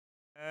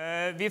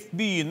Vi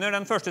begynner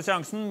den første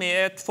seansen med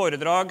et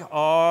foredrag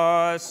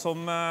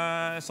som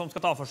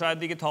skal ta for seg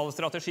digitale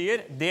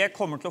strategier. Det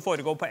kommer til å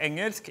foregå på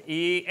engelsk.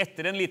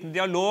 Etter en liten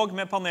dialog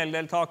med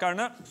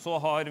paneldeltakerne så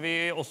har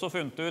vi også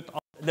funnet ut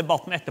at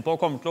debatten etterpå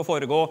kommer til å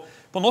foregå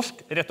på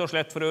norsk, rett og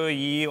slett for å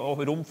gi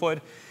rom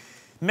for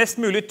mest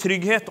mulig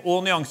trygghet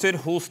og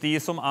nyanser hos de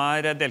som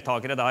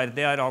deltakere der.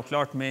 Det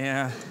avklart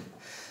med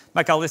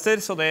McAllister,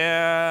 så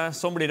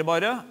sånn blir det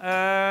bare.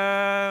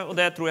 Og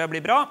det tror jeg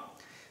blir bra.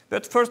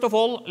 But first of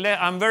all,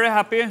 I'm very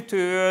happy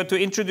to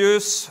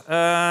introduce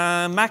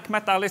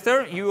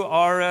McAllister. You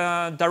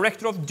are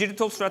Director of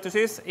Digital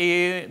Strategies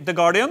in The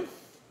Guardian.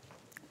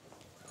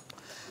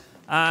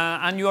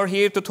 And you are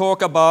here to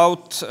talk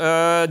about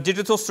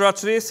digital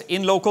strategies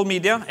in local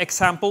media,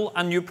 example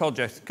and new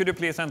projects. Could you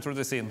please enter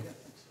the scene?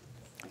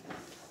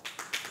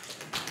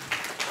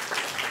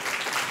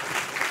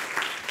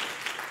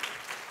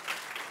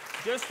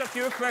 Just a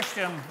few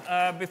questions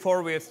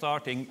before we're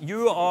starting.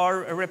 You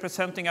are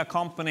representing a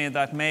company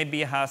that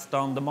maybe has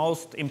done the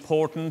most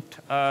important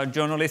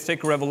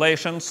journalistic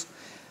revelations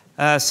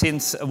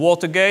since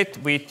Watergate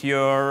with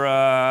your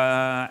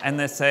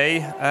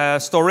NSA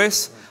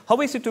stories.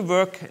 How is it to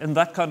work in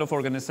that kind of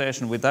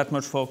organization with that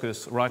much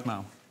focus right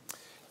now?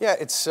 Yeah,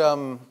 it's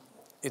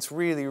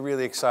really,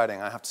 really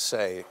exciting, I have to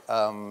say.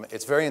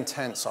 It's very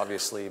intense,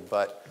 obviously,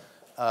 but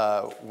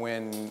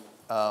when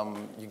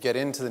you get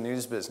into the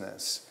news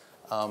business,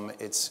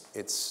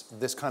 it's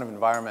this kind of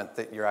environment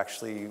that you're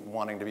actually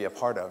wanting to be a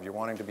part of. You're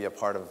wanting to be a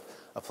part of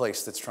a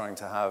place that's trying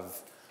to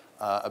have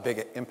a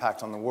big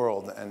impact on the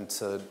world and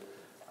to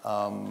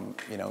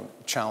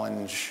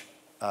challenge,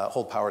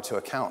 hold power to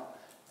account.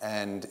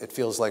 And it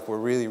feels like we're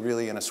really,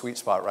 really in a sweet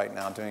spot right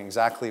now, doing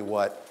exactly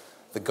what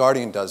The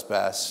Guardian does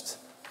best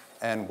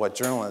and what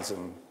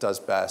journalism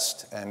does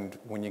best. And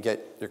when you get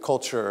your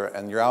culture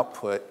and your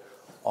output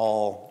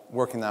all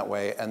working that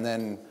way, and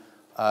then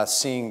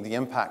seeing the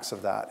impacts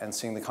of that and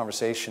seeing the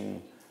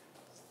conversation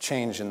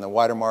change in the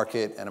wider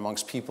market and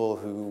amongst people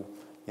who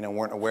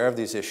weren't aware of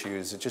these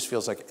issues, it just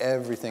feels like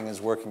everything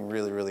is working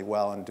really, really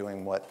well and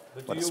doing what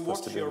it's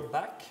supposed to do. Do you watch your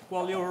back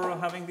while you're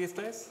having these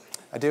days?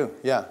 I do,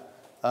 yeah.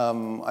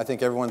 I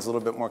think everyone's a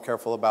little bit more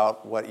careful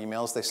about what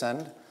emails they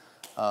send.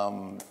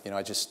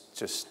 I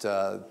just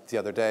the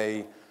other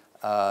day,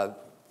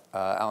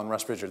 Alan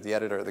Rusbridger, the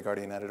editor, the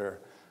Guardian editor,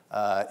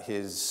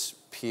 his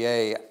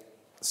PA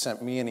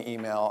sent me an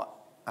email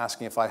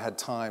asking if I had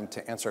time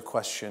to answer a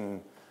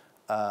question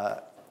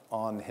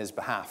on his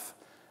behalf.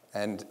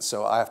 And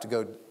so I have to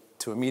go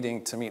to a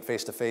meeting to meet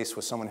face-to-face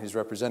with someone who's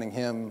representing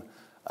him.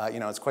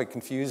 It's quite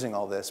confusing,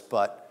 all this,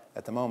 but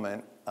at the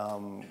moment,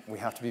 we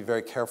have to be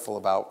very careful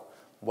about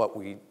what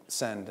we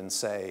send and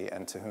say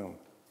and to whom.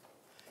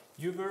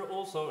 You were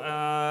also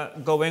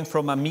going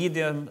from a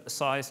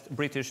medium-sized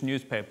British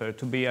newspaper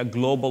to be a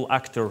global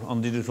actor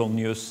on digital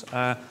news.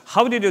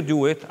 How did you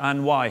do it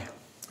and why?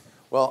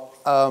 Well,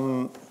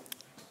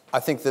 I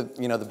think that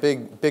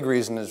the big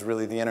reason is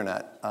really the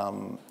internet.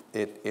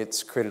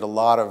 It's created a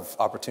lot of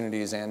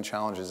opportunities and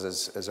challenges,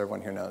 as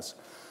everyone here knows.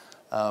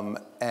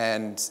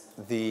 And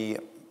the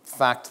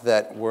fact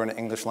that we're an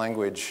English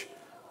language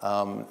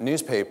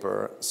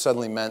newspaper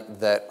suddenly meant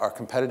that our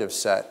competitive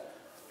set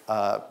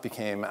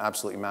became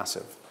absolutely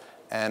massive.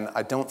 And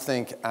I don't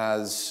think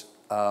as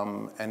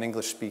an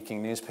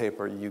English-speaking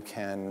newspaper you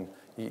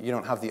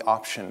don't have the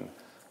option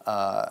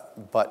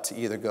but to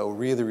either go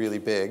really, really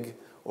big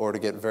or to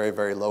get very,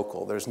 very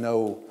local. There's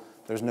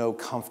no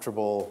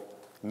comfortable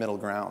middle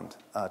ground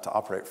to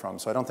operate from.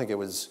 So I don't think it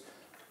was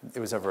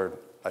ever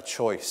a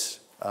choice.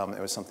 It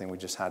was something we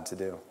just had to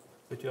do.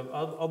 But you have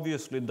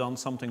obviously done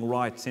something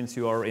right since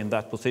you are in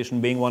that position,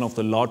 being one of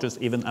the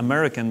largest, even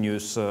American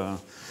news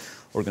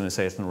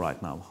organization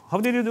right now. How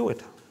did you do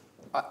it?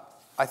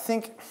 I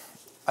think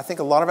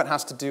a lot of it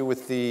has to do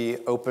with the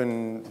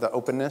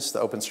openness,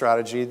 the open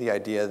strategy, the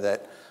idea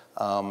that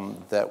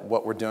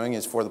what we're doing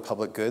is for the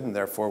public good, and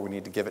therefore we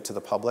need to give it to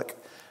the public,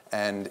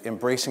 and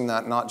embracing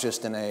that not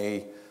just in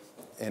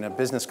a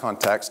business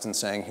context and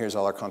saying here's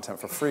all our content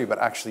for free, but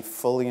actually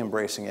fully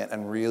embracing it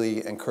and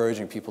really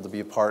encouraging people to be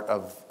a part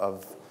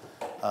of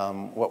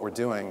what we're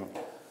doing.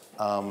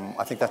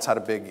 I think that's had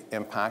a big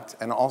impact,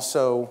 and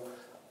also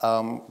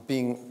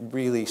being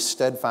really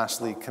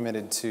steadfastly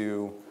committed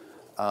to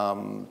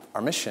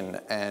our mission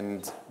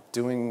and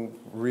doing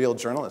real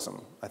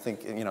journalism. I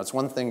think it's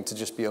one thing to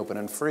just be open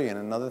and free, and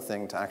another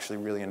thing to actually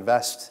really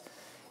invest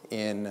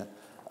in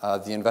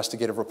the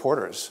investigative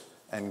reporters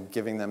and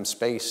giving them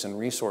space and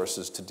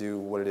resources to do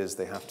what it is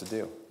they have to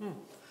do.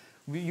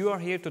 You are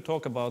here to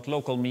talk about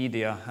local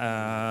media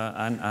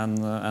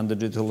and the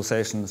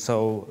digitalization,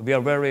 so we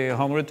are very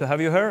honored to have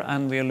you here,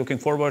 and we are looking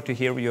forward to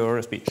hear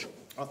your speech.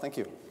 Oh, thank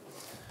you.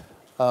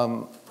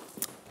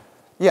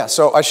 Yeah,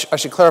 so I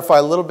should clarify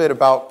a little bit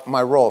about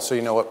my role so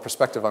you know what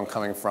perspective I'm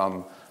coming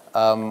from.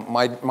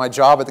 My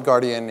job at The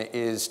Guardian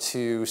is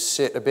to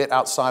sit a bit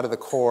outside of the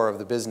core of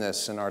the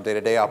business and our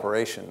day-to-day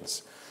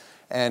operations,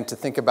 and to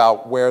think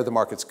about where the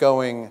market's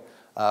going,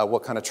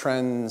 what kind of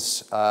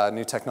trends,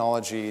 new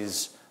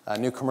technologies,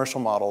 new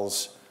commercial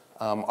models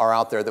are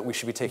out there that we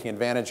should be taking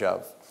advantage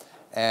of.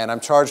 And I'm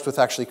charged with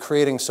actually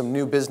creating some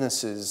new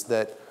businesses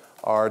that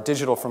are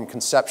digital from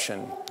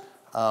conception,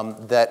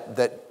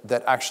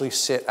 that actually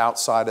sit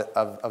outside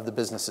of the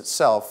business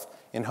itself,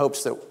 in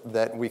hopes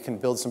that we can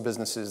build some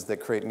businesses that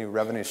create new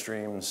revenue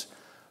streams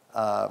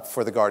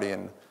for The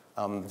Guardian,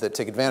 that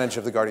take advantage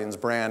of The Guardian's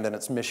brand and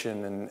its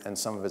mission and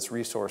some of its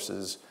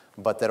resources,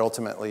 but that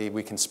ultimately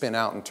we can spin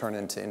out and turn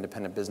into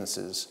independent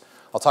businesses.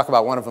 I'll talk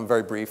about one of them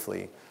very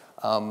briefly,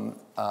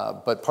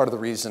 but part of the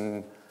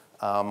reason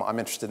I'm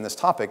interested in this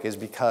topic is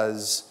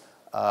because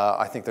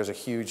I think there's a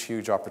huge,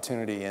 huge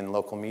opportunity in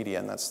local media,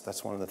 and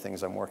that's one of the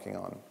things I'm working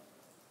on.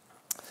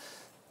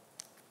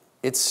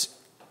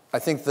 I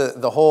think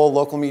the whole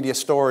local media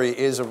story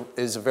is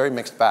a very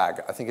mixed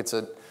bag. I think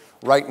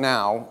right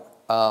now,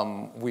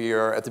 we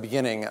are at the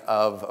beginning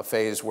of a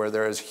phase where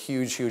there is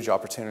huge, huge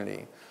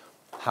opportunity.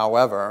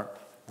 However,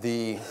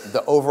 the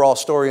overall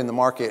story in the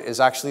market is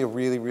actually a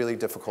really, really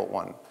difficult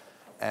one.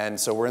 And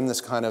so we're in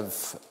this kind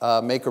of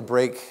make or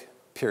break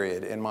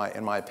period, in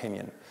my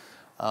opinion.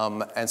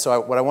 And so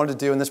what I wanted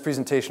to do in this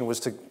presentation was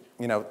to,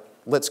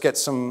 let's get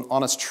some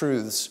honest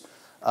truths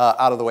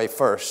out of the way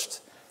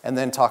first, and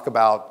then talk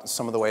about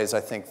some of the ways I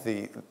think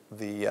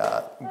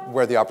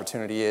where the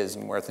opportunity is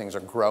and where things are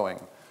growing.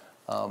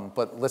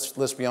 But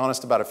let's be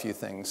honest about a few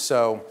things.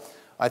 So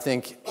I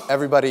think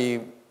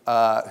everybody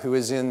who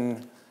is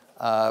in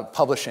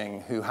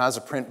publishing, who has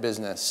a print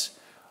business,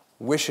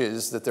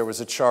 wishes that there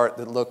was a chart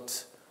that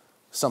looked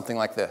something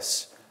like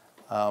this.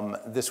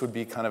 This would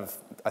be kind of,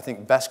 I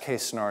think, best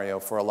case scenario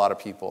for a lot of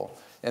people.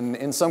 And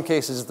in some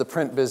cases, the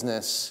print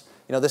business,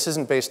 this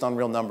isn't based on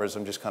real numbers.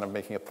 I'm just kind of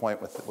making a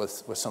point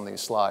with some of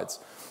these slides.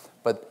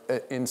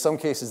 But in some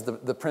cases,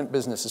 the print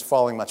business is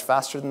falling much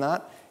faster than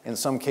that. In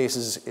some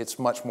cases, it's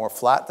much more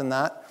flat than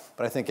that.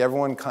 But I think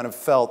everyone kind of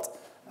felt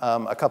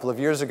a couple of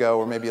years ago,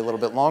 or maybe a little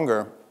bit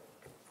longer,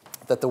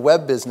 that the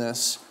web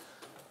business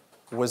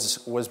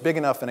was big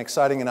enough and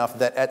exciting enough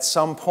that at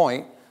some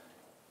point,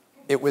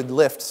 it would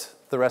lift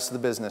the rest of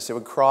the business. It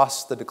would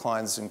cross the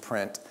declines in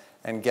print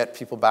and get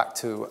people back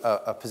to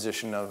a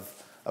position of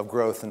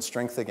growth and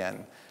strength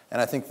again.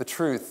 And I think the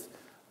truth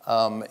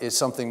is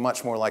something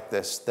much more like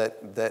this,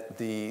 that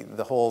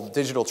the whole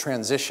digital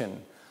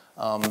transition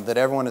that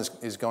everyone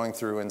is going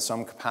through in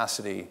some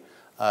capacity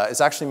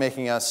is actually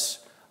making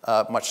us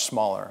much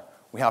smaller.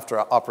 We have to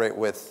operate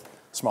with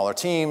smaller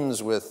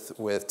teams,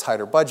 with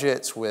tighter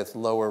budgets, with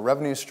lower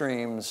revenue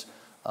streams.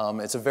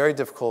 It's a very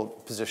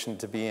difficult position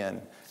to be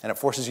in, and it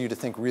forces you to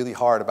think really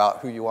hard about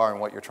who you are and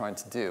what you're trying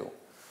to do.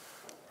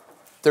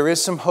 There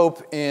is some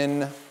hope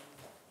in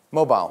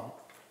mobile,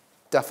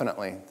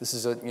 definitely. This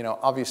is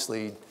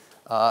obviously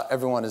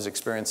everyone is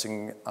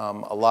experiencing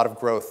a lot of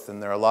growth,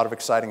 and there are a lot of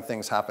exciting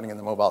things happening in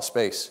the mobile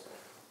space.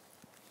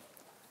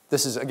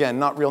 This is, again,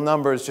 not real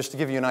numbers, just to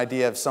give you an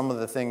idea of some of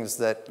the things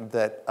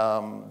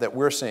that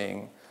we're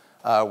seeing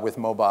with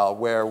mobile,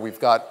 where we've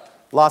got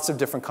lots of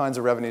different kinds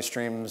of revenue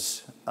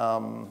streams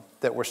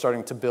that we're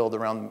starting to build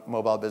around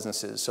mobile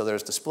businesses. So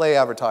there's display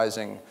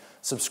advertising,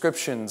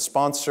 subscriptions,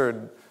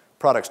 sponsored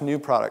products, new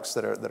products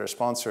that are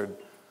sponsored,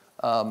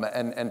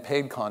 and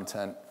paid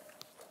content.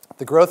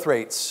 The growth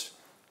rates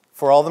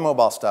for all the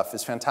mobile stuff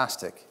is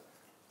fantastic.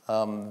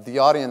 The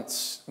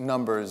audience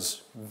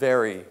numbers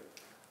vary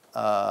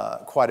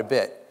quite a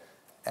bit,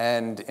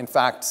 and in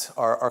fact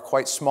are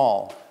quite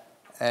small.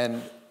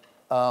 And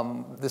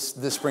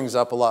this brings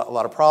up a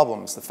lot of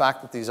problems. The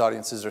fact that these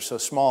audiences are so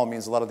small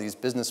means a lot of these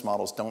business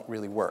models don't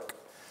really work.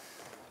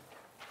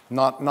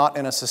 Not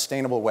in a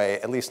sustainable way,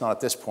 at least not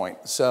at this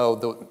point. So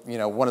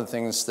one of the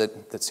things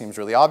that seems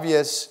really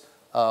obvious,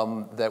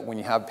 that when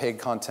you have paid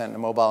content in a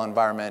mobile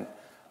environment,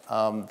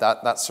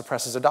 that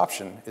suppresses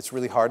adoption. It's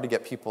really hard to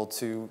get people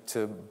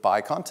to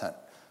buy content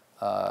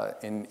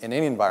in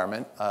any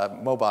environment,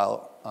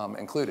 mobile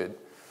included.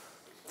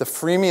 The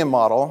freemium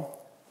model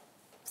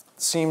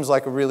seems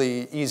like a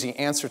really easy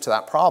answer to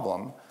that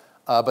problem,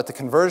 but the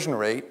conversion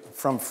rate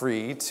from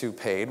free to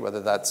paid,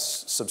 whether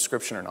that's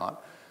subscription or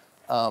not,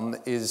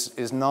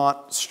 is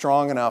not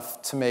strong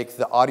enough to make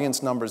the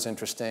audience numbers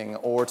interesting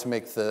or to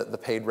make the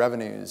paid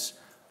revenues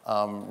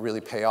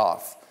really pay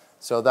off.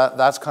 So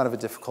that's kind of a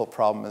difficult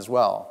problem as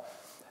well.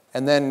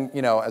 And then,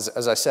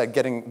 as I said,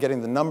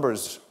 getting the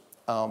numbers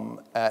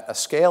at a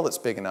scale that's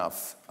big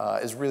enough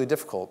is really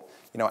difficult.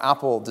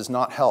 Apple does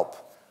not help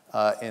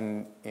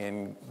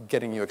in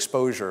getting you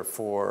exposure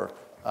for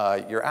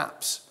your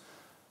apps.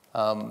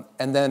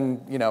 And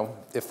then,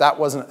 if that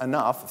wasn't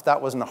enough, if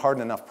that wasn't a hard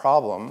enough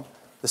problem,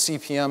 the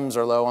CPMs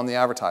are low on the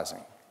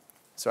advertising.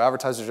 So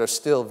advertisers are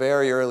still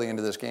very early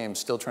into this game,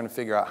 still trying to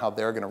figure out how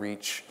they're going to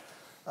reach,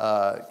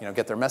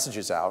 get their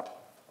messages out.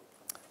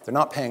 They're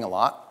not paying a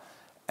lot,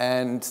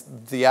 and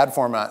the ad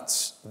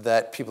formats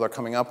that people are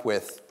coming up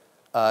with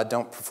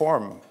don't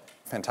perform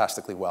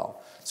fantastically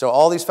well. So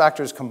all these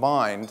factors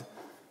combined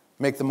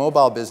make the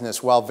mobile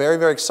business, while very,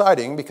 very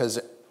exciting because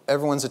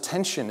everyone's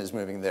attention is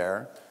moving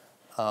there,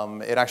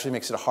 it actually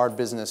makes it a hard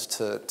business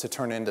to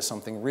turn into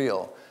something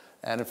real.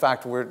 And in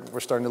fact, we're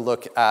starting to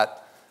look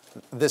at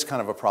this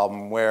kind of a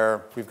problem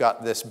where we've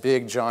got this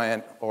big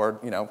giant, or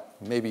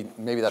maybe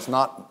that's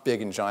not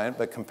big and giant,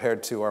 but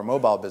compared to our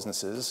mobile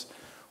businesses,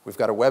 we've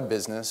got a web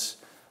business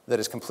that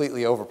is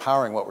completely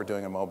overpowering what we're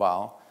doing in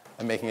mobile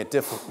and making it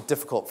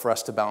difficult for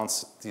us to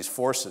balance these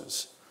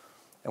forces.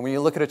 And when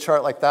you look at a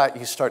chart like that,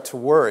 you start to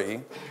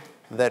worry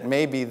that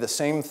maybe the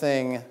same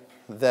thing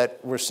that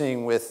we're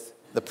seeing with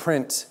the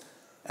print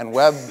and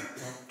web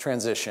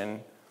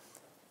transition,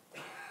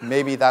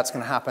 maybe that's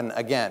going to happen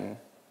again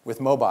with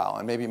mobile,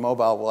 and maybe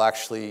mobile will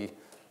actually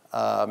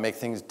make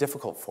things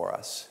difficult for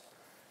us.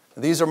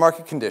 These are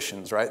market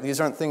conditions, right? These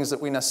aren't things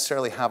that we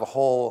necessarily have a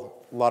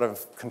whole lot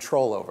of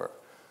control over.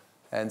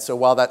 And so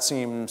while that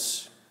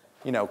seems,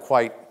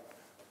 quite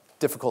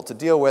difficult to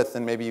deal with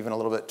and maybe even a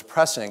little bit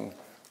depressing,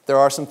 there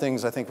are some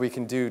things I think we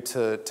can do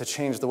to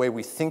change the way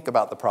we think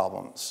about the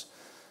problems.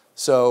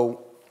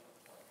 So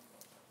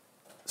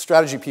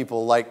strategy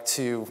people like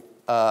to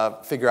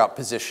figure out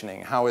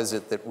positioning. How is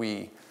it that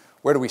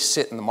where do we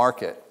sit in the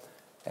market?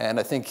 And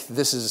I think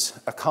this is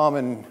a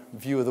common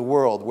view of the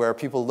world where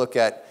people look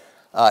at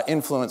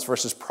influence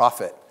versus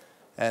profit.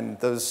 And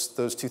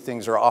those two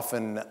things are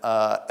often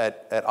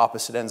at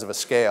opposite ends of a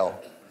scale.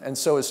 And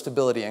so is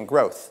stability and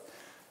growth.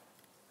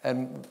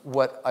 And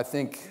what I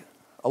think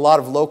a lot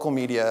of local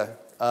media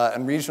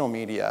and regional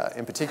media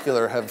in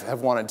particular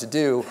have wanted to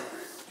do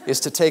is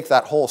to take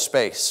that whole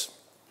space,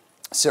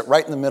 sit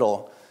right in the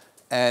middle,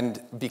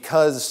 and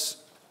because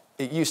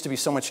it used to be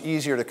so much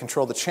easier to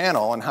control the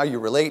channel and how you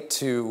relate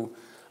to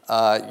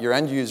your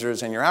end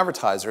users and your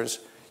advertisers,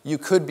 you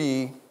could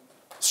be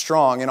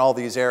strong in all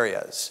these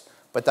areas.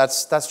 But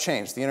that's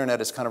changed. The internet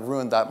has kind of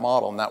ruined that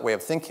model and that way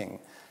of thinking.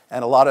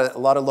 And a lot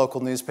of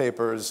local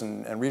newspapers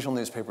and regional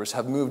newspapers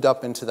have moved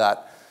up into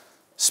that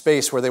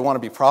space where they want to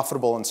be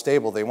profitable and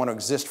stable. They want to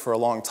exist for a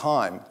long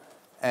time.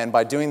 And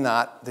by doing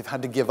that, they've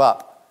had to give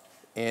up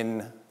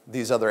in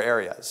these other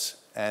areas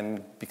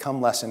and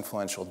become less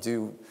influential,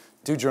 do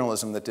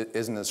journalism that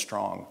isn't as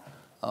strong,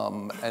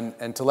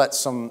 and to let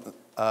some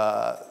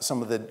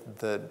of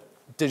the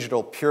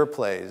digital pure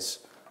plays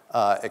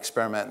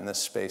experiment in this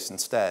space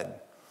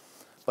instead.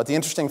 But the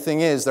interesting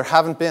thing is there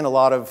haven't been a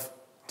lot of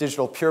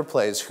digital pure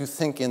plays who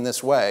think in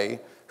this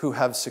way, who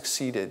have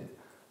succeeded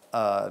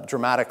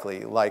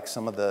dramatically, like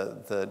some of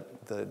the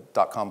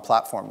 .com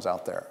platforms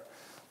out there.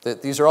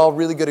 These are all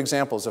really good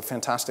examples of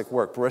fantastic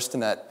work.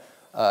 Baristanet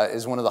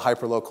is one of the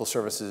hyperlocal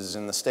services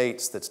in the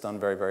States that's done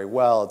very, very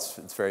well.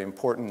 It's very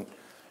important,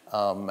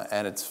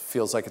 and it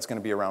feels like it's going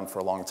to be around for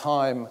a long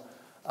time.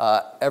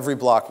 Every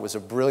Block was a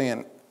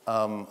brilliant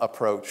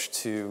approach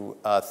to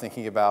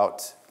thinking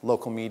about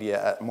local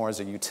media more as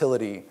a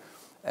utility,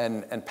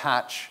 and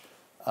Patch,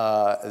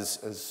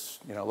 as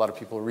a lot of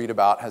people read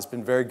about, has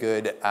been very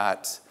good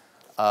at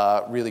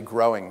really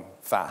growing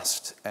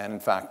fast. And in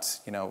fact,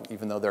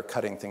 even though they're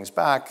cutting things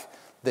back,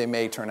 they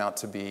may turn out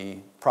to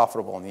be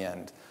profitable in the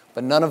end.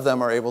 But none of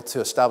them are able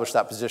to establish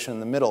that position in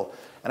the middle.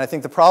 And I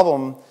think the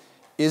problem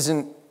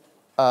isn't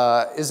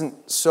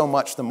so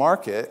much the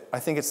market. I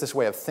think it's this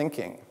way of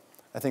thinking.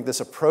 I think this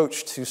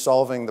approach to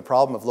solving the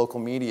problem of local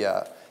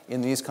media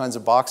in these kinds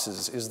of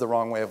boxes is the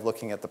wrong way of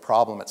looking at the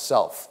problem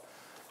itself.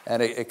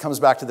 And it comes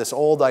back to this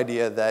old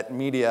idea that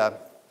media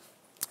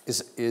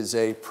is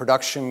a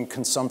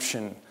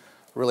production-consumption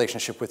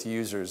relationship with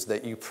users,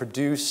 that you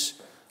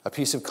produce a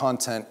piece of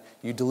content,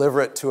 you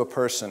deliver it to a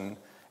person,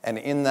 and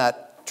in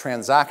that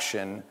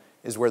transaction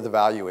is where the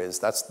value is.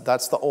 That's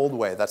the old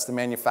way. That's the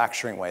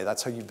manufacturing way.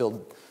 That's how you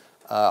build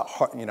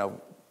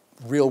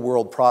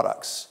real-world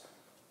products.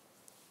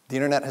 The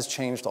internet has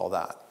changed all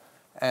that.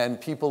 And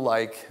people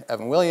like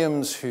Evan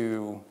Williams,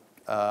 who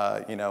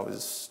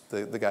is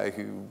the guy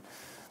who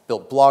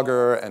built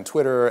Blogger and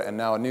Twitter and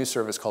now a new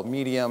service called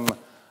Medium,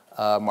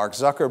 Mark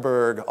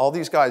Zuckerberg, all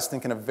these guys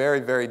think in a very,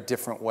 very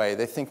different way.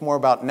 They think more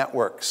about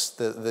networks.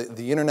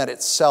 The internet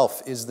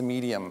itself is the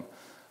medium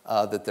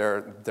that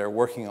they're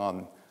working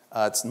on.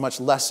 It's much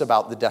less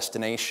about the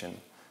destination.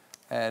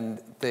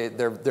 And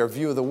their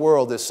view of the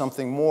world is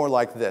something more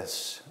like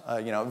this.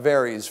 It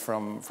varies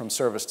from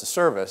service to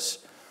service.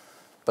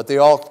 But they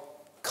all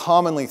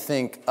commonly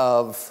think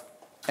of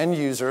end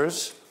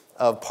users,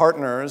 of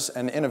partners,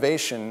 and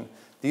innovation.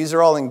 These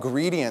are all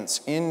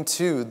ingredients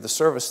into the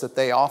service that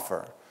they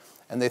offer.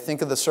 And they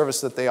think of the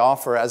service that they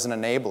offer as an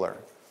enabler.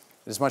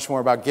 It is much more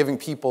about giving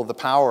people the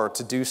power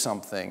to do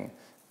something,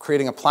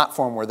 creating a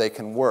platform where they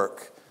can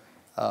work,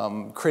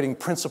 creating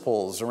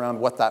principles around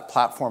what that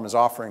platform is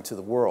offering to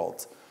the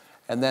world.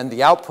 And then the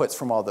outputs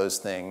from all those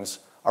things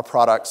are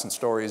products and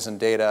stories and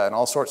data and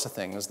all sorts of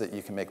things that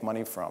you can make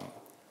money from.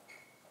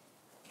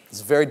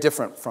 It's very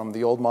different from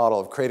the old model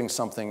of creating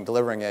something,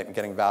 delivering it, and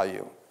getting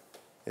value.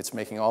 It's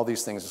making all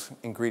these things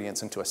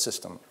ingredients into a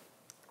system.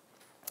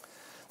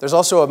 There's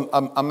also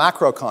a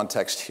macro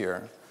context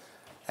here.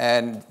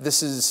 And this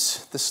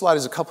slide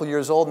is a couple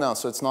years old now,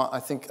 so it's not, I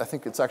think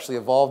it's actually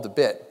evolved a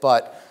bit.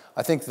 But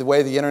I think the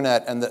way the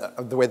internet and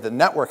the way the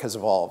network has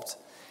evolved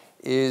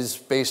is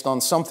based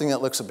on something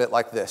that looks a bit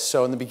like this.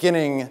 So in the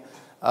beginning,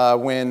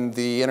 when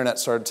the internet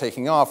started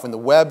taking off, when the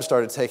web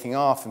started taking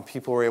off and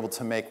people were able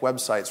to make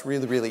websites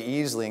really, really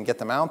easily and get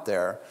them out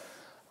there,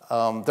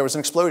 there was an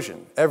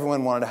explosion.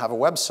 Everyone wanted to have a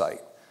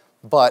website.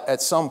 But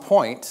at some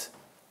point,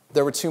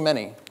 there were too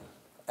many,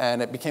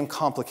 and it became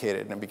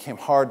complicated, and it became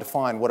hard to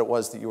find what it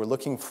was that you were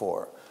looking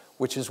for,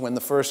 which is when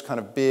the first kind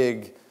of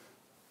big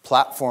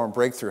platform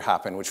breakthrough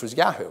happened, which was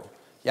Yahoo.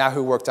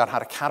 Yahoo worked out how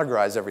to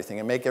categorize everything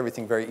and make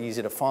everything very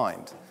easy to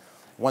find.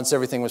 Once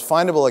everything was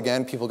findable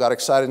again, people got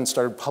excited and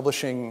started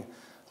publishing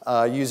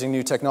using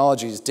new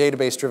technologies,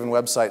 database-driven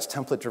websites,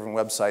 template-driven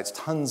websites,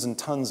 tons and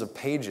tons of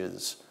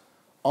pages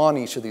on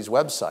each of these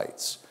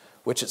websites,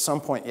 which at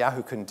some point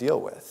Yahoo couldn't deal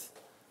with.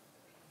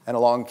 And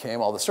along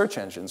came all the search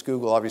engines.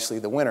 Google, obviously,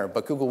 the winner.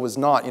 But Google was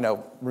not,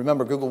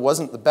 remember, Google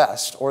wasn't the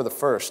best or the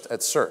first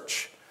at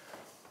search.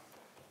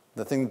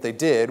 The thing that they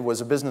did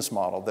was a business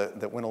model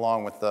that went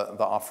along with the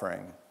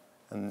offering.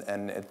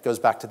 And it goes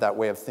back to that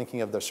way of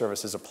thinking of their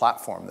service as a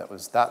platform. That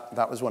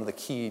was one of the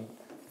key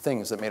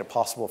things that made it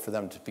possible for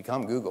them to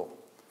become Google.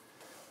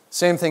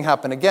 Same thing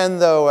happened again,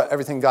 though.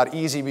 Everything got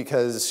easy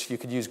because you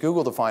could use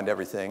Google to find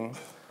everything.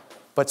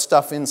 But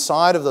stuff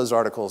inside of those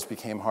articles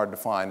became hard to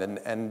find.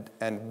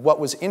 And what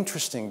was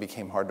interesting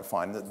became hard to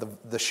find.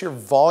 The sheer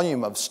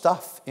volume of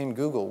stuff in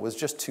Google was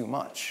just too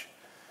much.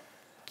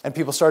 And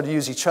people started to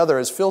use each other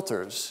as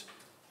filters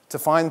to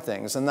find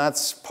things. And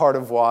that's part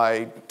of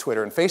why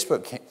Twitter and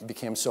Facebook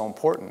became so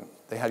important.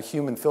 They had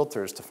human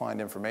filters to find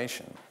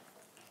information.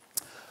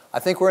 I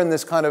think we're in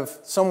this kind of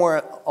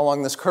somewhere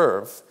along this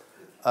curve,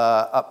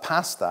 up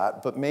past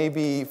that, but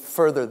maybe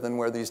further than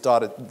where these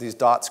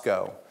dots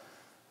go.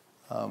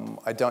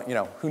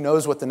 Who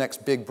knows what the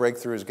next big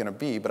breakthrough is going to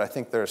be, but I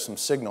think there are some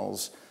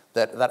signals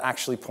that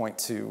actually point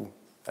to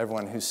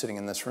everyone who's sitting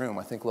in this room.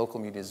 I think local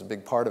media is a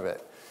big part of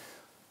it.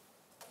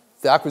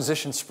 The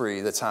acquisition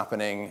spree that's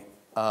happening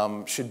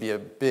should be a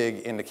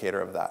big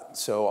indicator of that.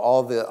 So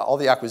all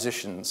the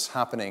acquisitions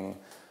happening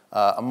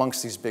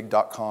amongst these big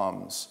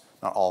 .coms,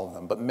 not all of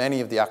them, but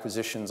many of the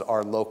acquisitions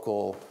are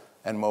local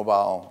and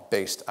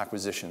mobile-based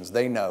acquisitions.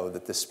 They know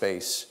that this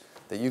space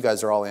that you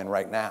guys are all in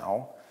right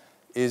now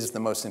is the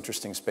most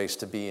interesting space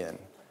to be in.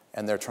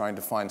 And they're trying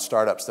to find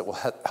startups that will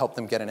help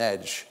them get an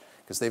edge,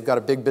 because they've got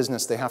a big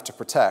business they have to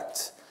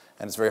protect,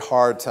 and it's very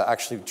hard to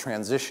actually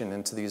transition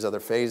into these other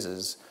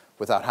phases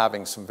without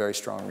having some very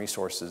strong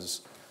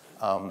resources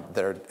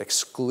that are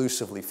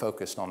exclusively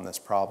focused on this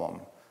problem,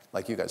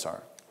 like you guys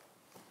are.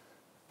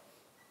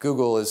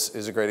 Google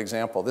is a great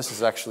example. This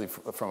is actually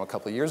from a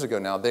couple of years ago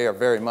now. They are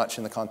very much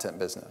in the content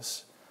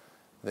business.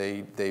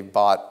 They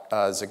bought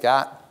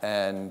Zagat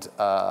and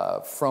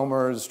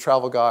Frommer's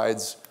Travel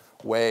Guides,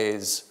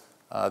 Waze.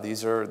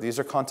 These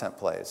are content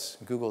plays.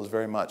 Google is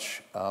very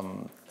much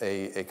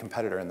a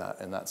competitor in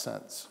that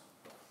sense.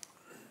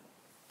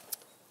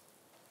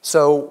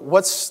 So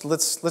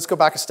let's go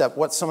back a step.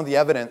 What's some of the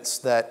evidence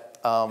that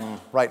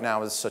right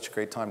now is such a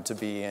great time to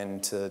be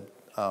into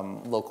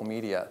local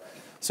media?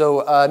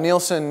 So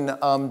Nielsen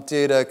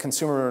did a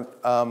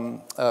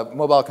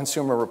mobile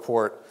consumer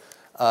report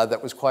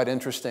that was quite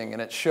interesting,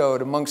 and it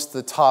showed amongst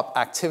the top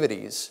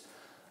activities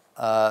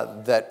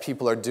that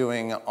people are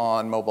doing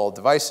on mobile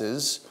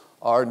devices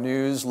are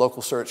news,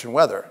 local search, and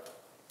weather.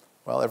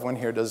 Well, everyone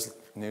here does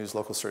news,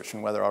 local search,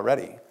 and weather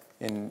already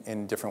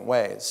in different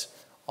ways.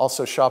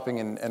 Also, shopping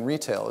and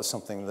retail is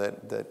something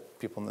that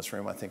people in this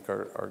room, I think,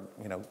 are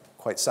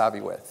quite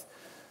savvy with.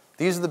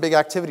 These are the big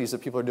activities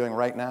that people are doing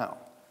right now.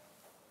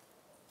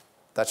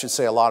 That should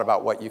say a lot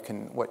about what you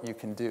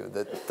can do,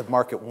 that the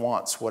market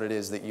wants what it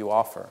is that you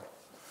offer.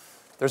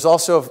 There's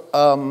also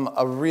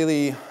a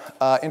really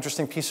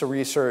interesting piece of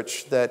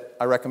research that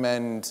I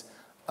recommend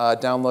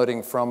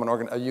downloading from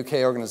a UK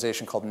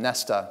organization called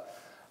Nesta,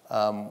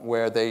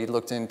 where they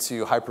looked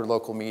into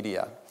hyperlocal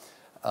media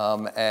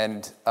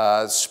and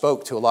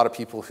spoke to a lot of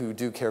people who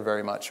do care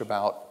very much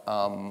about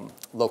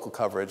local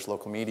coverage,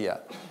 local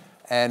media,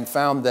 and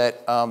found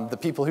that the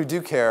people who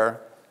do care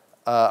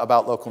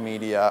about local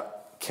media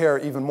care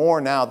even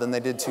more now than they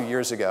did 2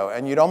 years ago.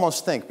 And you'd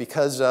almost think,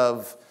 because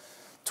of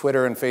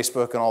Twitter and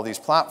Facebook and all these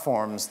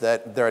platforms,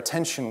 that their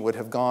attention would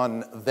have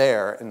gone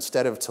there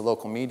instead of to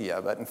local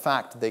media. But in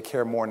fact, they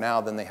care more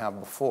now than they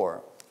have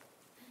before.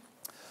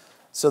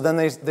 So then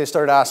they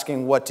started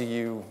asking, what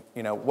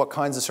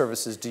kinds of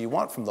services do you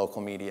want from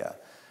local media?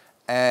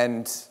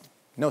 And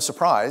no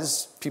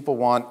surprise, people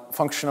want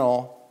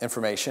functional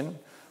information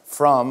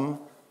from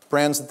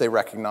brands that they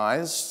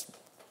recognize,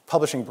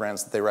 publishing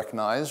brands that they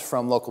recognize,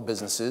 from local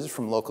businesses,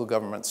 from local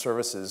government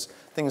services,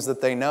 things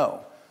that they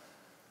know.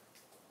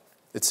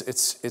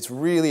 It's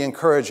really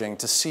encouraging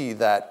to see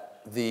that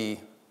the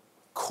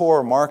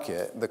core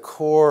market, the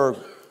core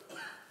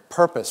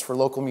purpose for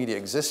local media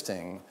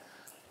existing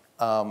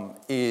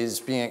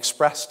is being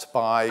expressed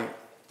by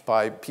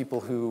people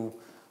who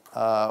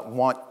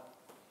want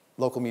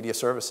local media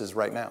services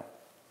right now.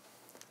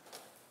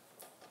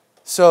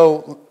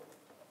 So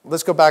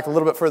let's go back a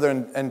little bit further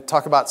and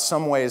talk about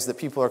some ways that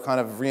people are kind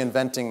of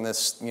reinventing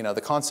this,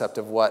 the concept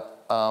of what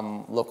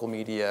local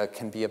media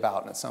can be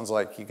about. And it sounds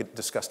like you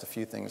discussed a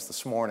few things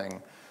this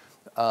morning.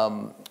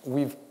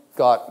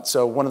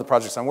 So one of the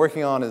projects I'm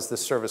working on is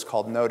this service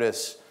called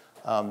Notice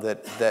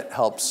that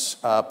helps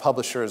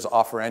publishers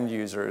offer end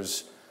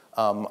users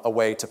a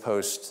way to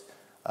post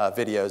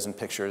videos and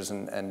pictures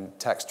and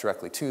text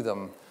directly to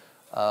them.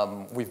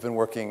 We've been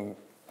working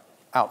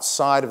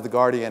outside of The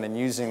Guardian and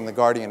using The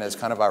Guardian as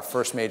kind of our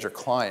first major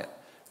client.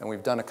 And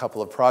we've done a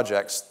couple of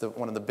projects.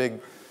 One of the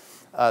big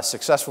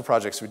successful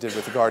projects we did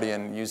with The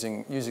Guardian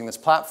using this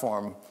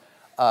platform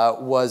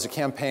was a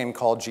campaign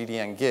called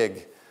GDN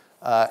Gig.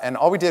 And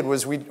all we did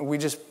was we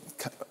just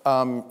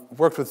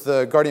worked with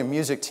the Guardian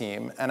music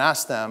team and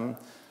asked them,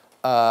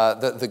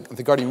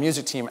 the Guardian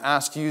music team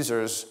asked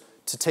users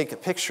to take a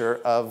picture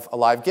of a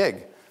live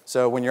gig.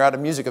 So when you're at a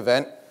music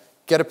event,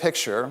 get a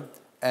picture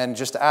and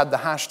just add the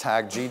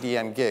hashtag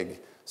GDN Gig.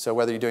 So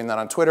whether you're doing that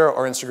on Twitter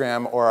or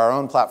Instagram or our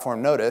own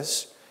platform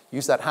Notice,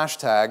 use that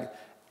hashtag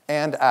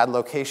and add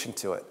location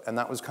to it. And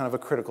that was kind of a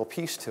critical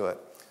piece to it.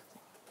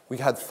 We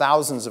had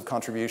thousands of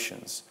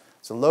contributions.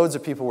 So loads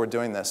of people were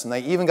doing this, and they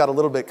even got a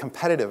little bit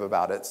competitive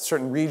about it.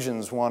 Certain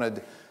regions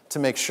wanted to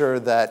make sure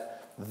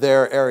that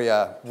their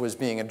area was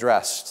being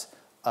addressed,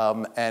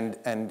 and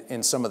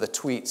in some of the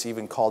tweets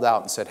even called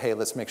out and said, hey,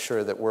 let's make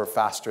sure that we're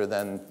faster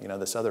than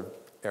this other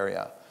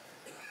area.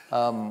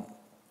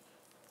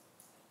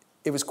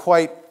 It was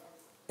quite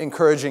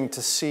encouraging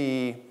to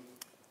see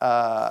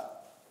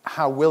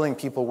how willing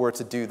people were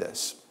to do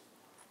this.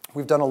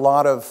 We've done a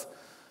lot of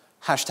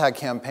hashtag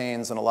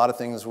campaigns and a lot of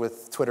things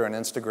with Twitter and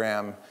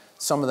Instagram,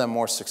 some of them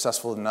more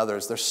successful than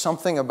others. There's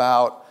something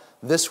about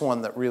this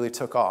one that really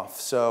took off.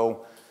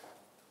 So,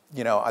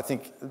 I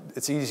think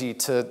it's easy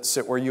to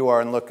sit where you are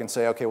and look and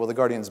say, okay, well, The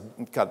Guardian's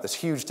got this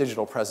huge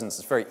digital presence.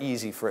 It's very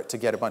easy for it to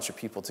get a bunch of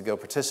people to go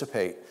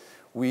participate.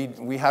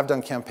 We have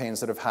done campaigns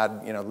that have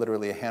had,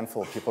 literally a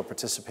handful of people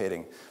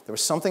participating. There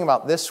was something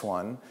about this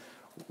one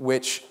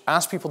which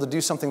asked people to do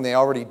something they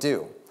already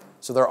do.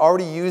 So they're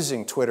already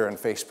using Twitter and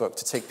Facebook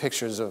to take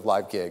pictures of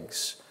live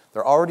gigs.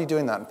 They're already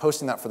doing that and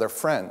posting that for their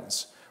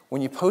friends.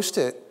 When you post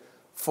it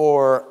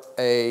for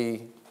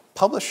a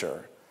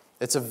publisher,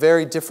 it's a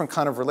very different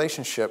kind of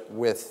relationship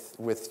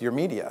with your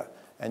media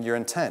and your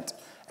intent.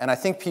 And I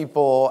think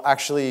people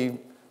actually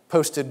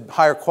posted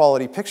higher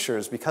quality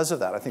pictures because of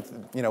that. I think,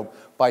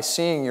 by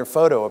seeing your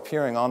photo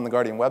appearing on the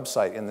Guardian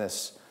website in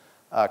this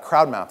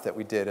crowd map that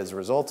we did as a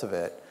result of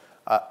it,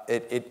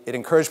 it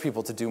encouraged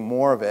people to do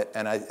more of it,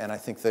 and I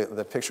think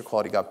the picture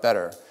quality got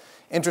better.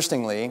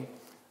 Interestingly,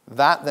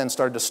 that then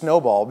started to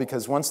snowball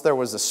because once there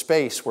was a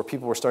space where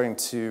people were starting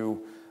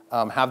to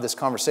have this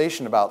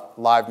conversation about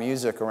live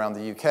music around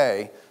the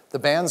UK, the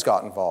bands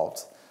got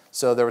involved.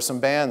 So there were some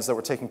bands that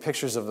were taking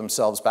pictures of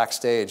themselves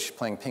backstage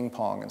playing ping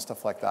pong and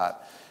stuff like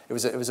that. It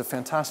was a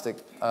fantastic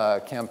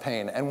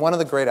campaign, and one of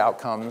the great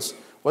outcomes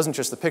wasn't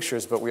just the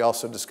pictures, but we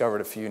also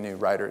discovered a few new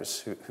writers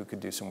who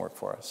could do some work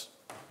for us.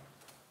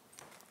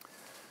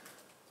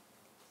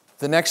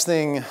 The next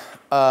thing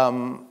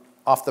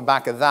off the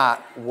back of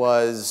that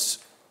was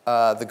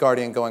The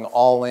Guardian going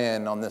all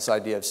in on this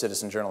idea of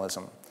citizen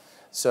journalism.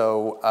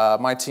 So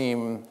my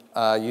team,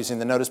 using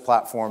the Notice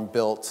platform,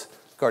 built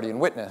Guardian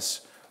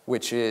Witness,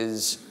 which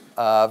is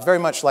very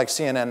much like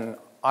CNN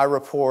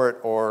iReport,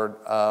 or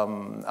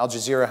Al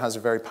Jazeera has a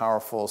very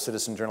powerful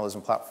citizen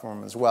journalism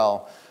platform as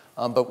well.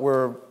 But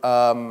we're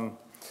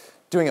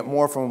doing it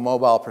more from a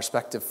mobile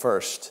perspective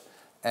first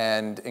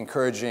and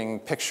encouraging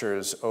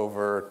pictures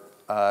over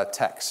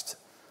text.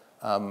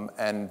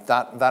 And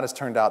that has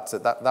turned out to,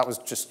 that was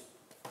just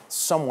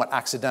somewhat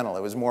accidental.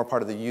 It was more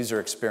part of the user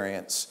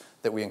experience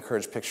that we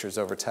encourage pictures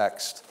over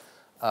text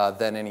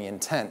than any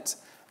intent.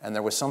 And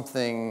there was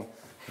something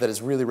that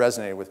has really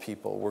resonated with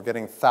people. We're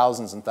getting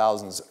thousands and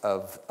thousands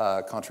of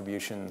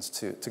contributions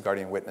to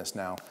Guardian Witness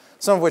now,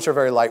 some of which are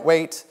very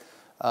lightweight.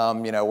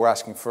 We're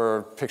asking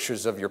for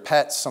pictures of your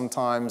pets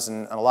sometimes,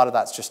 and a lot of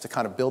that's just to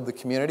kind of build the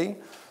community.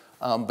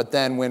 But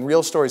then when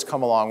real stories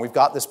come along, we've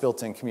got this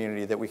built-in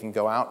community that we can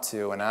go out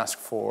to and ask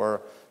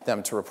for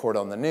them to report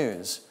on the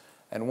news.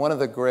 And one of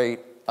the great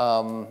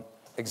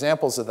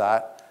examples of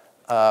that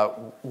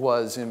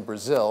was in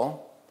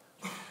Brazil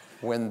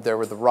when there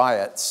were the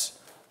riots,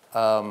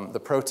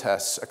 the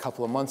protests a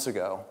couple of months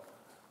ago.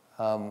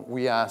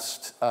 We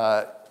asked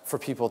for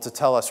people to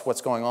tell us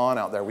what's going on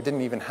out there. We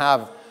didn't even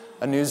have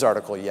a news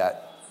article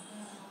yet.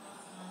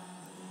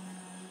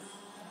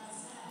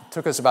 It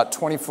took us about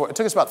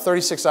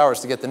 36 hours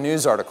to get the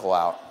news article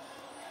out.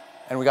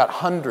 And we got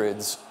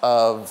hundreds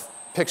of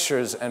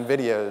pictures and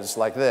videos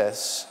like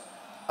this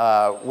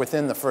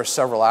within the first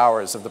several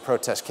hours of the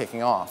protest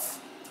kicking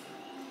off,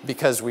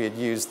 because we had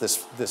used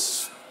this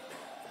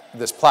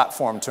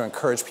platform to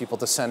encourage people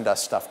to send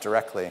us stuff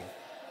directly.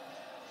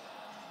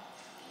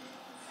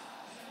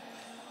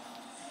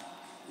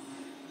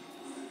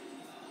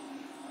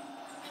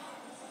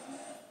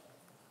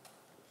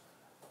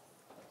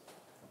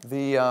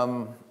 There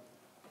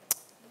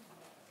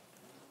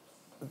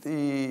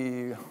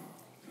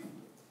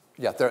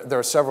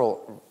are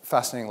several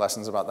fascinating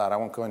lessons about that. I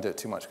won't go into it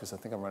too much because I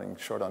think I'm running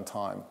short on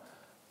time.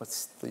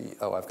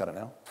 I've got it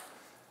now.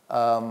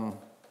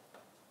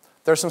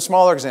 There are some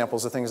smaller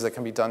examples of things that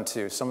can be done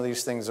too. Some of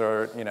these things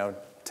are,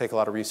 take a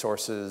lot of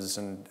resources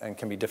and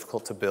can be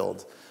difficult to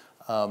build.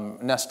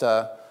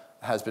 Nesta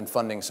has been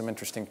funding some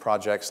interesting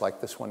projects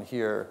like this one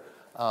here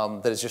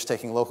that is just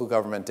taking local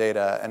government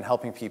data and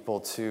helping people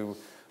to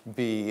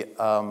be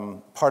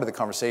part of the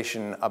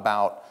conversation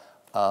about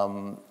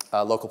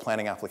local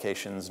planning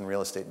applications and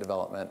real estate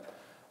development.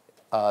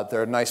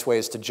 There are nice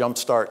ways to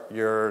jumpstart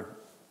your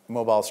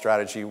mobile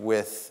strategy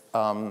with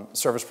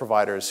service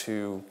providers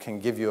who can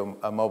give you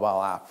a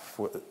mobile app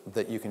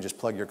that you can just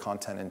plug your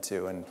content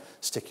into and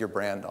stick your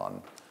brand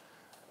on.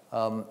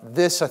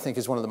 This, I think,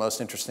 is one of the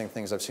most interesting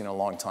things I've seen in a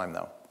long time,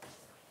 though.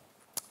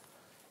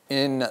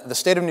 In the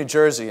state of New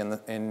Jersey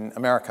in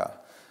America,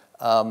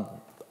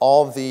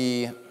 all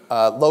the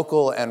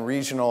local and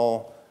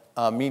regional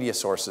media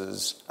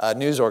sources,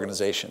 news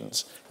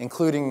organizations,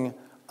 including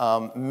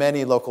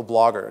many local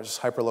bloggers,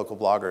 hyperlocal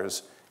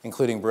bloggers,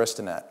 including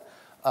BaristaNet,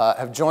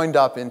 have joined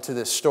up into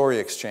this story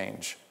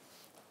exchange.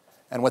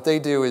 And what they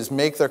do is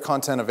make their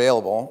content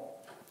available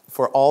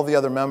for all the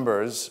other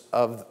members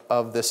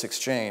of this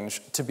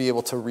exchange to be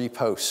able to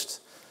repost.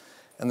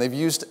 And they've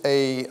used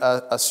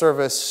a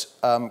service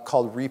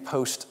called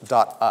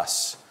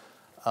repost.us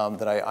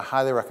that I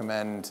highly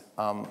recommend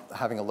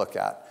having a look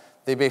at.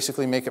 They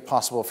basically make it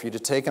possible for you to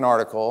take an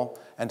article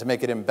and to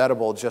make it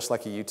embeddable just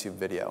like a YouTube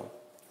video.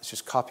 It's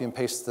just copy and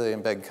paste the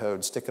embed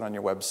code, stick it on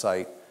your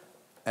website,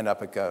 and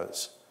up it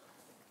goes.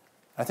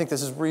 I think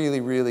this is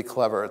really, really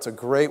clever. It's a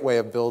great way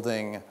of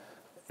building,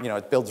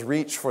 it builds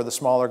reach for the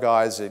smaller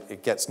guys,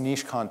 it gets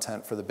niche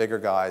content for the bigger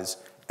guys,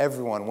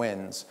 everyone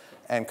wins.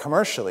 And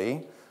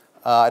commercially,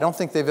 I don't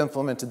think they've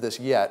implemented this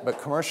yet,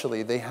 but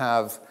commercially they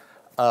have,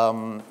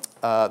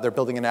 they're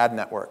building an ad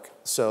network.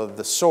 So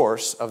the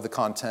source of the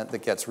content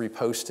that gets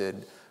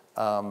reposted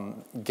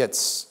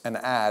gets an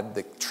ad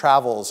that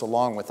travels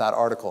along with that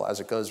article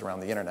as it goes around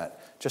the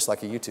internet, just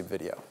like a YouTube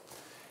video.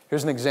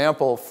 Here's an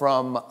example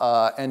from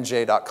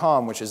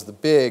NJ.com, which is the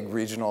big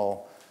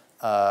regional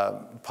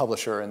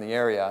publisher in the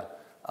area,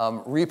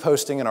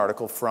 reposting an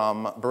article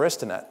from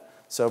BaristaNet.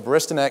 So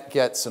BaristaNet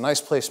gets a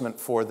nice placement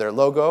for their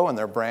logo and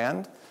their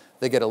brand.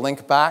 They get a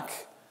link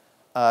back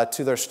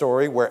to their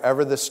story,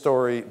 wherever this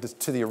story,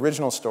 to the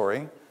original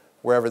story,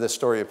 wherever this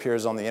story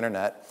appears on the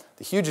internet.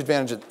 The huge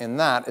advantage in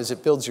that is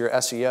it builds your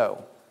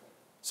SEO.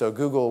 So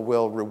Google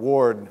will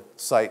reward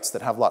sites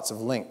that have lots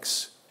of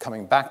links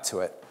coming back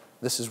to it.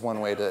 This is one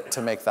way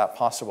to make that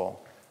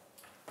possible.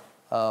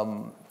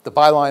 The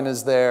byline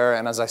is there,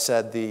 and as I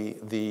said,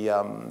 the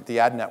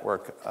ad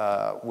network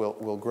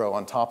will grow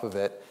on top of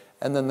it.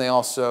 And then they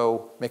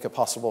also make it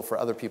possible for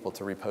other people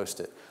to repost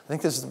it. I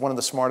think this is one of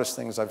the smartest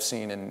things I've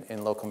seen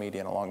in local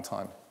media in a long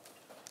time.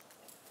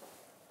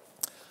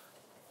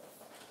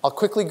 I'll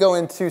quickly go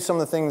into some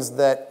of the things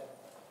that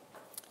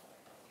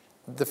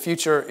the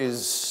future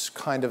is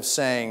kind of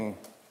saying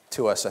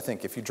to us, I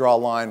think. If you draw a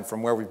line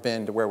from where we've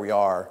been to where we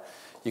are,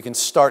 you can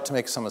start to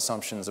make some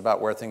assumptions about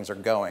where things are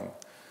going.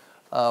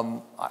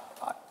 A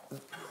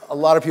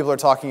lot of people are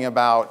talking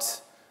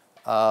about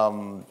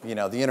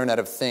the Internet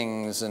of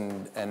Things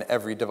and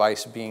every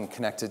device being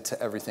connected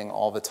to everything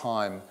all the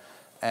time.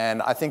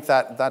 And I think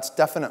that's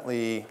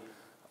definitely,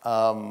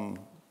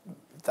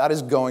 that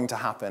is going to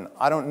happen.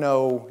 I don't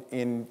know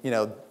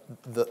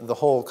the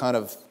whole kind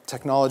of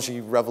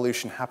technology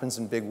revolution happens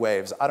in big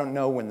waves. I don't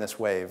know when this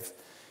wave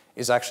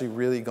is actually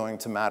really going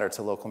to matter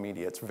to local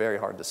media. It's very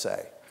hard to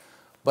say.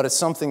 But it's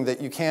something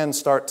that you can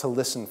start to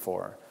listen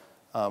for,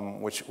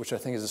 which I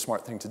think is a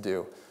smart thing to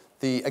do.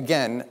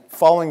 Again,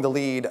 following the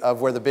lead of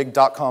where the big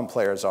 .com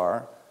players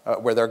are,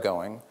 where they're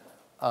going,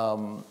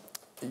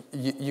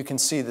 you can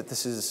see that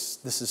this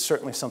is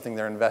certainly something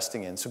they're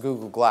investing in. So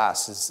Google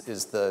Glass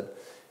is the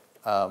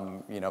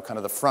kind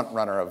of the front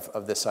runner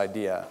of this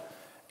idea.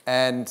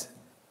 And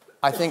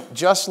I think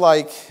just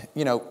like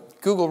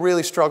Google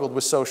really struggled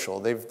with social,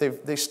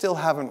 they still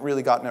haven't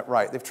really gotten it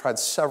right. They've tried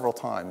several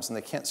times and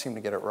they can't seem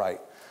to get it right.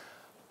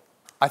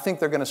 I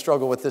think they're going to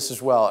struggle with this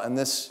as well. And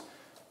this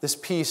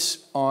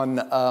piece on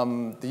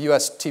the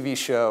US TV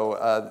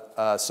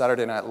show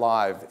Saturday Night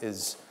Live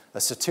is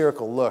a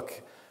satirical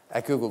look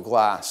at Google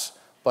Glass.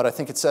 But I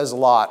think it says a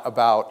lot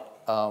about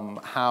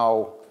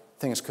how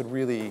things could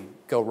really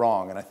go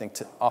wrong. And I think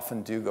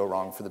often do go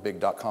wrong for the big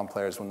 .com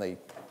players when they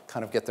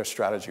kind of get their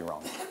strategy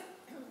wrong.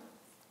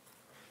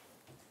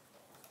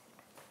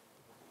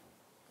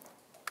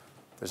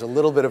 There's a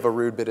little bit of a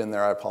rude bit in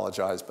there, I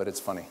apologize, but it's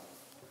funny.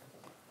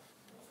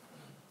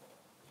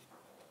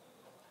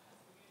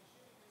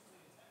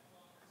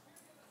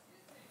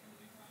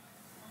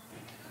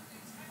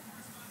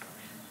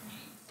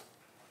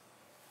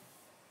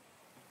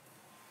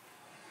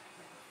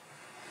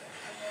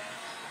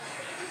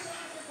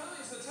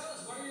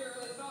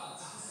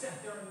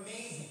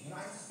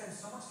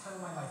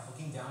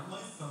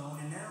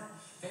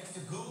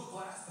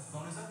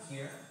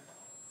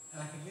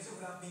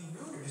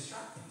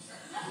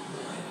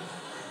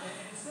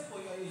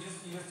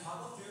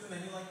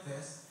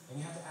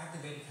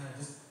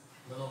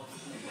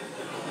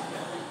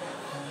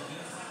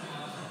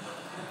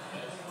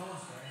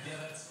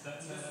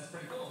 That's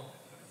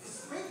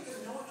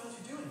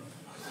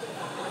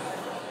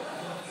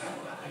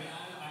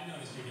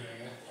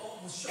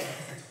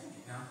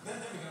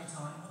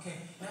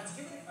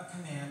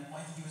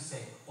to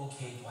say,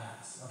 okay,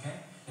 glass,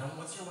 okay? Now,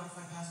 what's your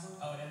Wi-Fi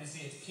password? Oh, let me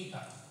see, it's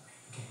Peacock.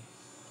 Okay.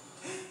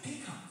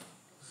 Peacock.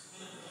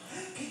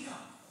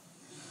 Peacock.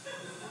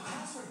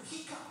 Password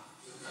Peacock.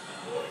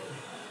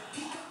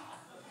 Peacock.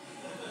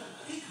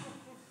 Peacock.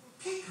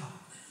 Peacock.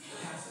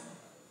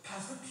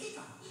 Password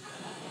Peacock.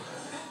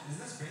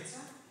 Isn't this great,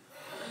 sir?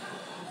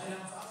 And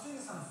now, if I was doing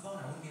this on the phone,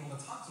 I wouldn't be able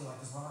to talk to you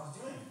like this while I was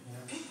doing it. You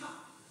know,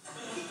 Peacock.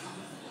 Peacock.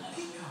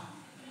 Peacock.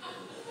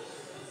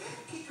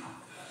 Peacock.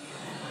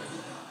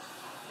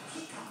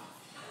 Peacock.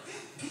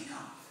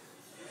 Peacock.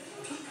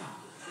 Peacock.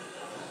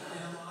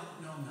 And I'm on?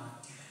 No, I'm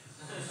not.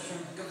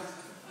 Go back.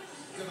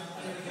 Go back.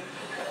 There we go.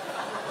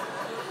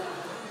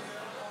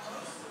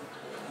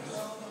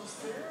 Almost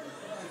there.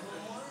 Like a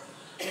little more.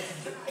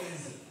 It's very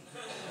easy.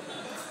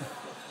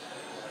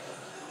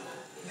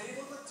 They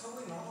look like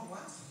totally normal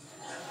glasses.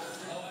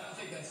 Oh, I don't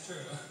think that's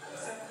true.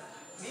 So,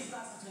 these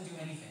glasses can do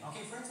anything.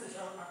 Okay, for instance,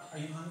 are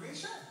you hungry?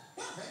 Sure.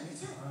 Yeah, man, me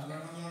too. Want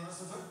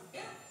some food?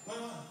 Yeah. What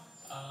do you want?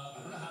 I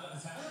don't know how to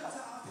Italian. Yeah,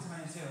 I like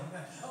Italian too.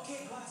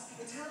 Okay, glass.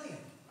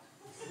 Italian.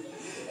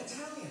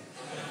 Italian.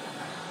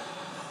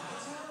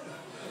 Italian.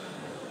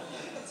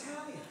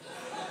 Italian.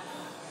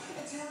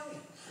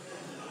 Italian.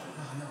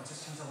 Oh, no,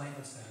 just change the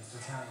language settings to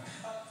Italian.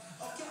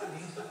 Okay,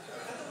 honey.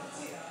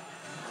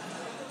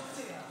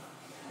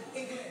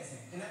 Inglese.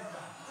 You never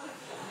got.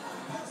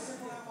 How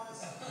simple that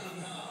was?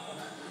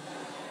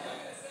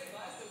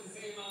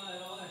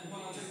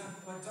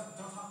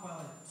 Don't talk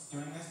while it's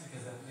doing this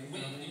because don't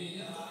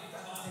know.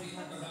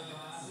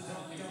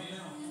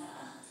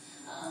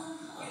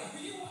 Wait, are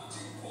you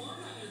watching porn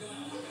on your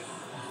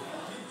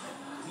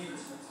Mute.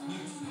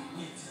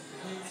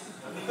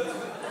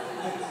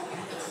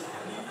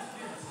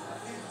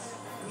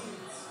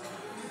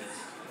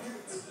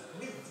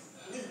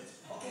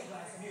 Okay,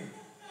 glass, mute.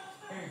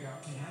 There you go.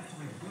 Okay, I have to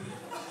reboot.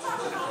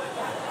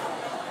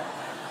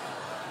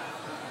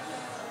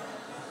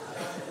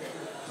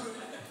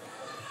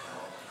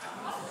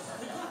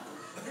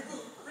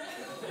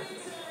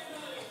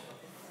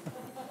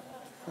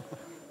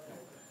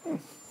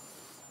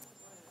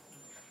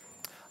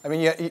 I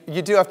mean,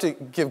 you do have to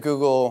give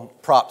Google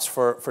props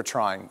for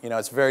trying. You know,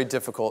 it's very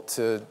difficult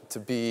to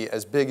be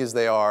as big as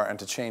they are and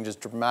to change as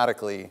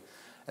dramatically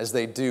as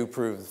they do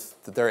prove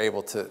that they're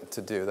able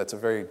to do. That's a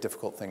very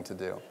difficult thing to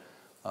do.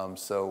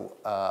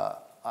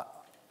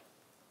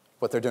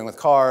 What they're doing with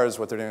cars,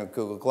 what they're doing with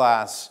Google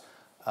Glass,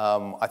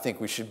 I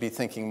think we should be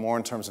thinking more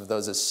in terms of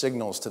those as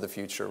signals to the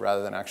future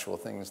rather than actual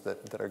things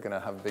that are going to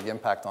have a big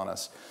impact on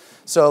us.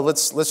 So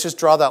let's just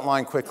draw that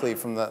line quickly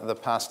from the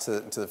past to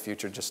the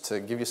future, just to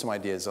give you some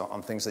ideas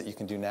on things that you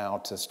can do now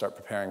to start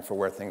preparing for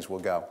where things will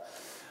go.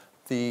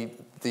 The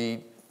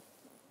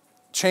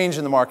change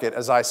in the market,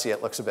 as I see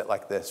it, looks a bit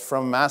like this.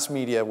 From mass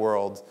media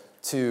world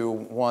to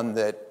one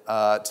that,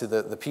 to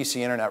the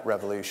PC internet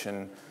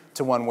revolution,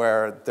 to one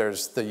where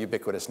there's the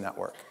ubiquitous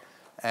network.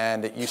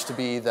 And it used to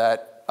be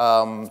that,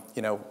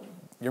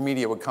 your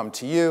media would come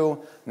to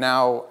you.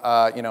 Now,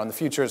 in the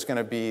future, it's going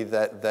to be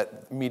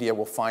that media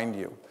will find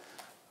you.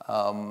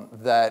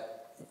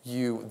 That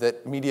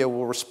media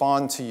will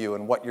respond to you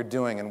and what you're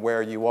doing and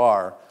where you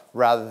are,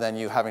 rather than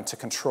you having to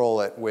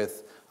control it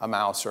with a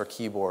mouse or a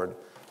keyboard.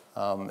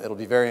 It'll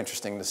be very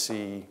interesting to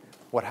see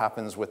what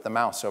happens with the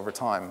mouse over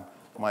time.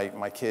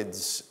 My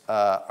kids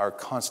are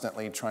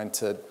constantly trying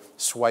to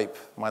swipe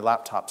my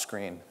laptop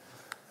screen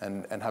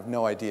and have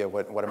no idea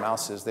what a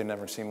mouse is. They've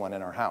never seen one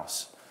in our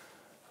house.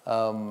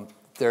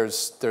 There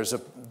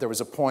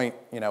was a point,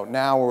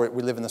 now where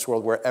we live in this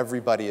world where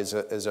everybody is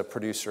a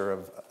producer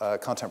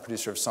of content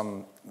producer of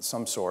some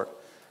sort,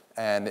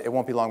 and it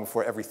won't be long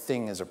before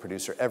everything is a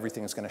producer.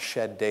 Everything is going to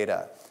shed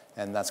data,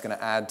 and that's going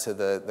to add to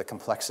the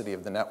complexity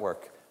of the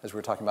network, as we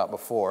were talking about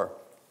before.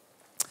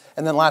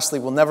 And then lastly,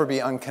 we'll never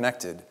be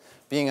unconnected.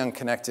 Being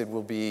unconnected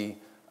will be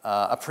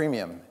a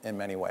premium in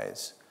many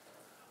ways.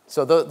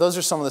 So those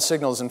are some of the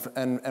signals,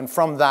 and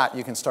from that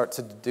you can start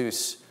to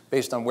deduce,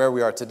 based on where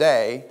we are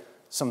today,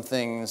 some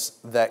things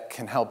that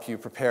can help you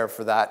prepare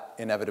for that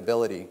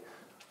inevitability.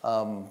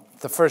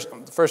 The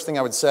first thing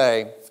I would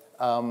say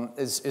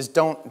is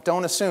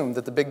don't assume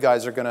that the big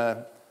guys are going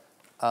to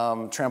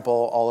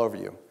trample all over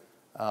you.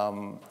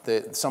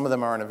 Some of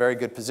them are in a very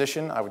good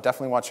position. I would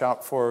definitely watch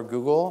out for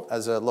Google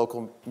as a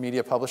local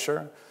media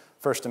publisher,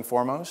 first and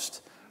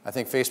foremost. I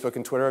think Facebook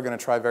and Twitter are going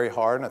to try very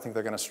hard, and I think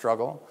they're going to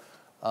struggle.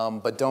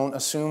 But don't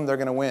assume they're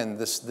going to win.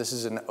 This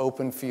is an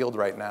open field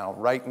right now.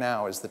 Right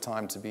now is the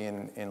time to be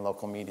in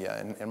local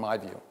media, in my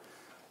view.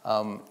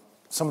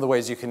 Some of the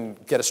ways you can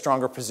get a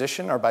stronger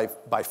position are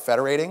by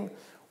federating,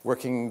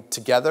 working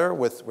together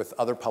with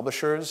other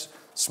publishers,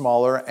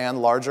 smaller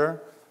and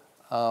larger,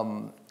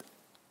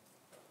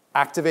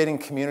 activating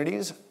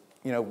communities,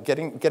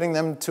 getting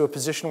them to a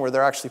position where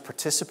they're actually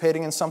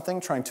participating in something,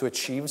 trying to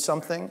achieve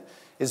something,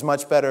 is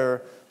much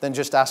better than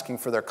just asking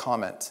for their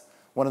comment.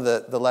 One of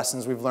the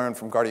lessons we've learned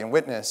from Guardian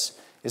Witness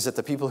is that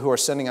the people who are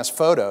sending us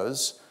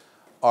photos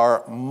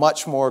are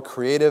much more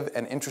creative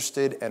and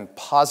interested and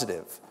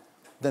positive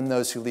than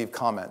those who leave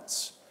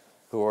comments,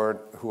 who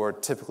are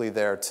typically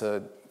there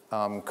to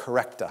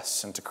correct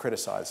us and to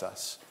criticize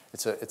us.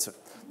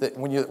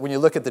 When you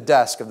look at the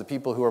desk of the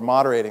people who are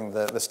moderating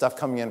the stuff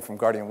coming in from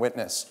Guardian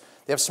Witness,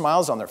 they have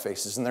smiles on their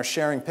faces and they're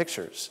sharing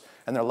pictures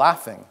and they're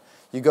laughing.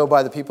 You go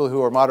by the people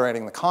who are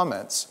moderating the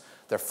comments,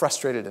 they're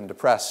frustrated and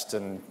depressed,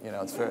 and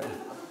it's very.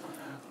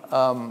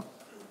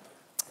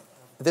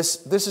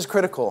 This is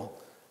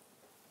critical.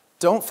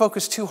 Don't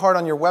focus too hard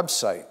on your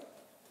website.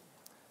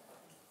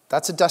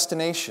 That's a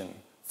destination.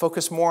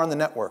 Focus more on the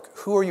network.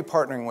 Who are you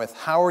partnering with?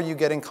 How are you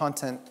getting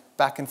content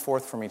back and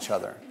forth from each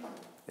other?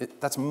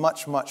 That's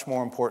much, much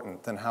more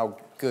important than how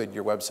good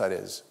your website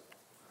is.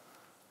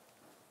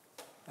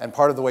 And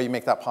part of the way you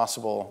make that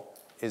possible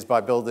is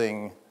by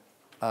building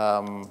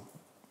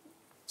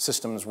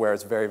systems where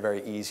it's very,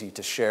 very easy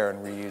to share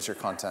and reuse your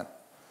content.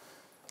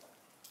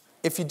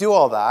 If you do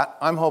all that,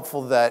 I'm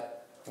hopeful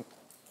that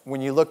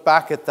when you look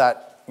back at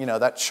that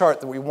chart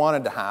that we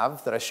wanted to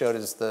have, that I showed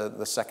as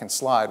the second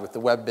slide with the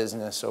web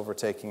business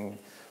overtaking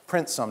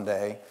print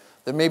someday,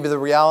 that maybe the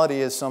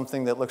reality is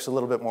something that looks a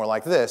little bit more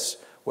like this,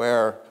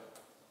 where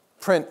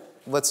print,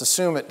 let's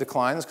assume it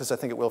declines, because I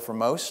think it will for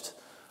most.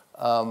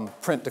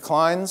 Print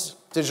declines,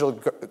 digital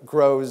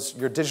grows,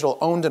 your digital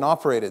owned and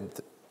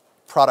operated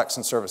products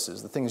and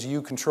services, the things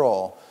you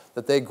control,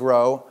 that they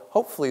grow.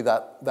 Hopefully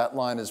that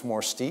line is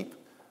more steep,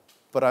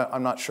 but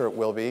I'm not sure it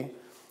will be.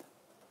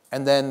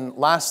 And then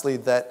lastly,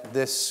 that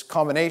this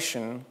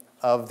combination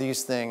of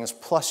these things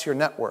plus your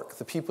network,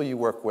 the people you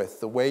work with,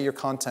 the way your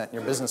content,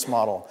 your business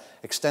model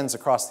extends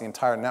across the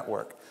entire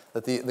network,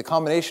 that the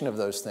combination of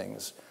those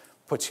things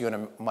puts you in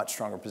a much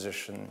stronger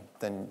position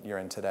than you're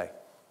in today.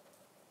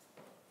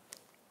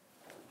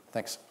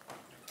 Thanks.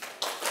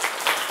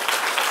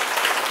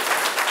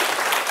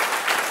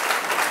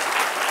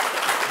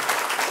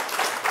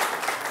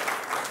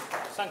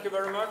 Thank you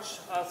very much.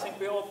 I think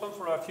we open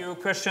for a few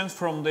questions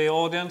from the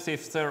audience,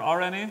 if there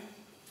are any.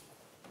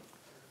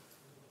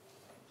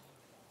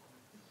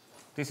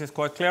 This is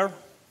quite clear.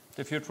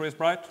 The future is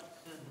bright.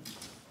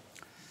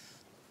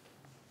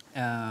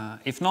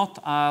 If not,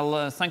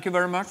 I'll thank you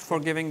very much for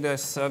giving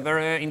this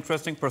very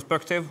interesting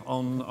perspective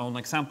on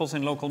examples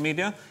in local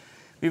media.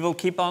 We will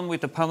keep on with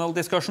the panel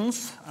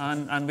discussions,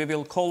 and we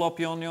will call up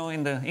on you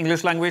in the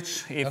English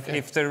language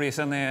if there is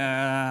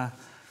any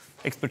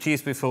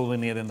expertise we feel we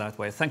need in that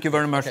way. Thank you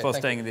very much for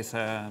staying this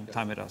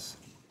time with us.